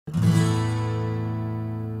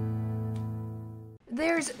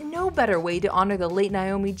There's no better way to honor the late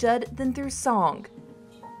Naomi Judd than through song.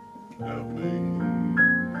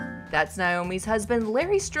 That's Naomi's husband,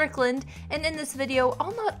 Larry Strickland, and in this video,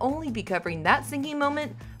 I'll not only be covering that singing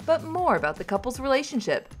moment, but more about the couple's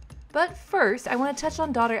relationship. But first, I want to touch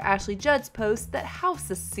on daughter Ashley Judd's post that housed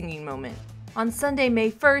this singing moment. On Sunday, May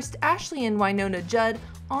 1st, Ashley and Wynonna Judd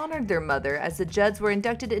honored their mother as the Judds were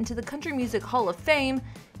inducted into the Country Music Hall of Fame.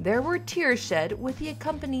 There were tears shed with the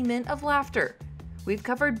accompaniment of laughter. We've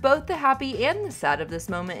covered both the happy and the sad of this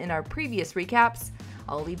moment in our previous recaps.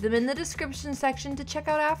 I'll leave them in the description section to check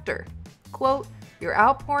out after. Quote, "Your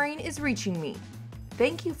outpouring is reaching me.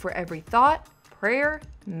 Thank you for every thought, prayer,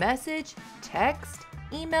 message, text,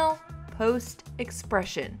 email, post,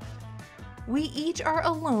 expression. We each are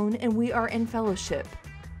alone and we are in fellowship,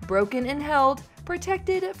 broken and held,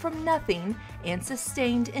 protected from nothing, and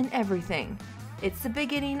sustained in everything. It's the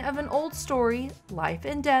beginning of an old story, life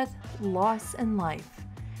and death, loss and life."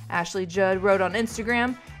 Ashley Judd wrote on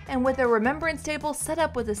Instagram, and with a remembrance table set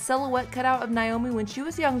up with a silhouette cutout of Naomi when she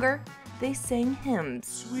was younger, they sang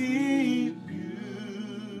hymns. Sweet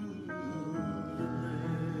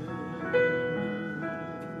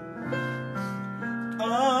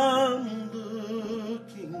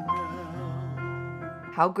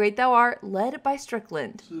How Great Thou Art, led by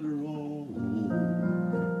Strickland.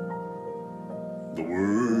 The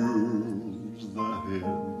words thy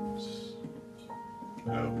hands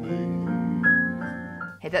have made.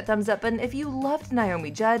 Hit that thumbs up button if you loved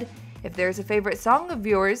Naomi Judd. If there's a favorite song of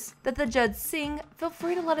yours that the Judds sing, feel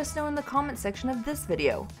free to let us know in the comment section of this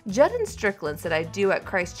video. Judd and Strickland said I do at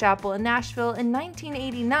Christ Chapel in Nashville in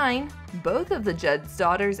 1989, both of the Judds'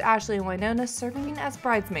 daughters, Ashley and Wynonna, serving as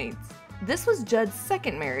bridesmaids. This was Judd's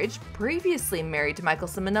second marriage, previously married to Michael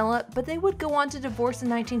Simonella, but they would go on to divorce in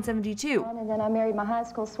 1972. And then I married my high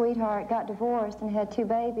school sweetheart, got divorced, and had 2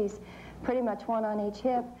 babies, pretty much one on each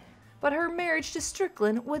hip. But her marriage to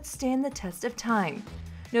Strickland would stand the test of time.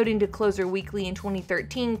 Noting to Closer Weekly in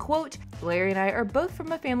 2013, quote, "Larry and I are both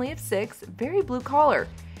from a family of 6, very blue collar.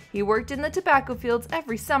 He worked in the tobacco fields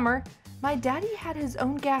every summer. My daddy had his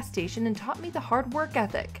own gas station and taught me the hard work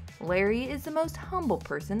ethic. Larry is the most humble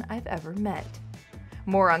person I've ever met."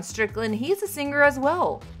 More on Strickland, he's a singer as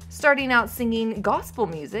well. Starting out singing gospel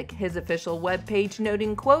music, his official webpage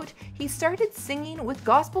noting, quote, "He started singing with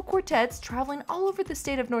gospel quartets traveling all over the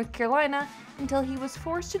state of North Carolina until he was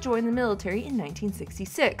forced to join the military in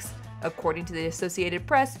 1966. According to the Associated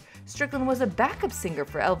Press, Strickland was a backup singer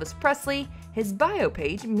for Elvis Presley. His bio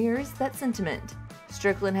page mirrors that sentiment.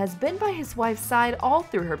 Strickland has been by his wife's side all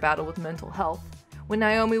through her battle with mental health. When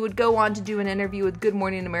Naomi would go on to do an interview with Good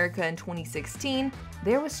Morning America in 2016,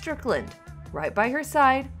 there was Strickland, right by her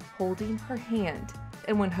side, holding her hand.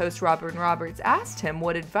 And when host Robin Roberts asked him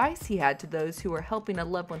what advice he had to those who are helping a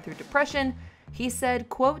loved one through depression, he said,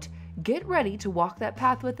 quote, "Get ready to walk that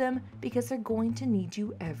path with them because they're going to need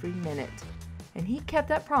you every minute." And he kept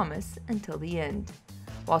that promise until the end.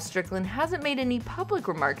 While Strickland hasn't made any public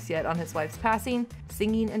remarks yet on his wife's passing,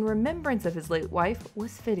 singing in remembrance of his late wife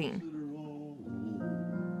was fitting.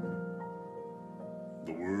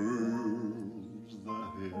 The words thy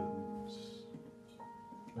hands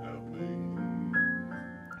have made.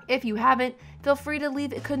 If you haven't, feel free to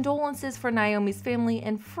leave condolences for Naomi's family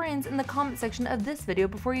and friends in the comment section of this video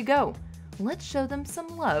before you go. Let's show them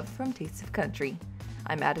some love from Taste of Country.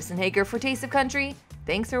 I'm Madison Hager for Taste of Country.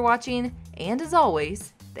 Thanks for watching, and as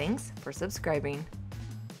always, thanks for subscribing.